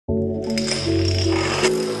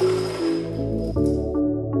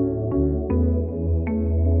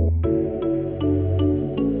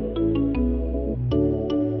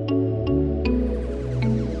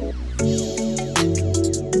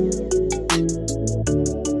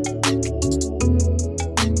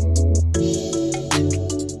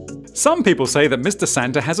Some people say that Mr.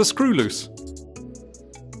 Santa has a screw loose.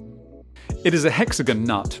 It is a hexagon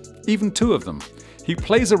nut, even 2 of them. He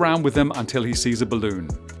plays around with them until he sees a balloon.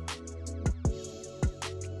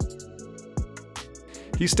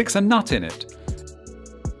 He sticks a nut in it,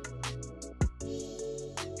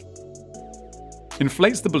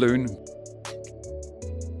 inflates the balloon,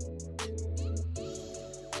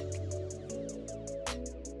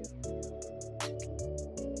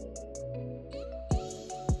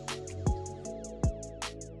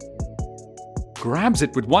 grabs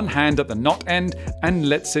it with one hand at the knot end and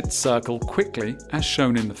lets it circle quickly as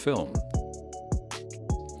shown in the film.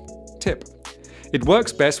 Tip: it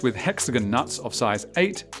works best with hexagon nuts of size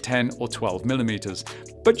 8, 10 or 12 millimeters,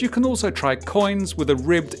 but you can also try coins with a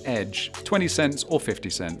ribbed edge, 20 cents or 50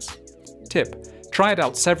 cents. Tip: try it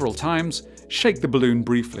out several times, shake the balloon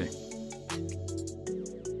briefly.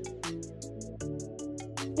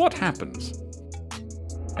 What happens?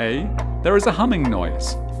 A. There is a humming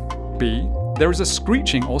noise. B. There is a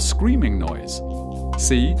screeching or screaming noise.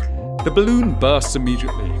 C. The balloon bursts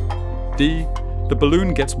immediately. D. The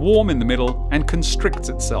balloon gets warm in the middle and constricts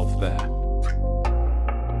itself there.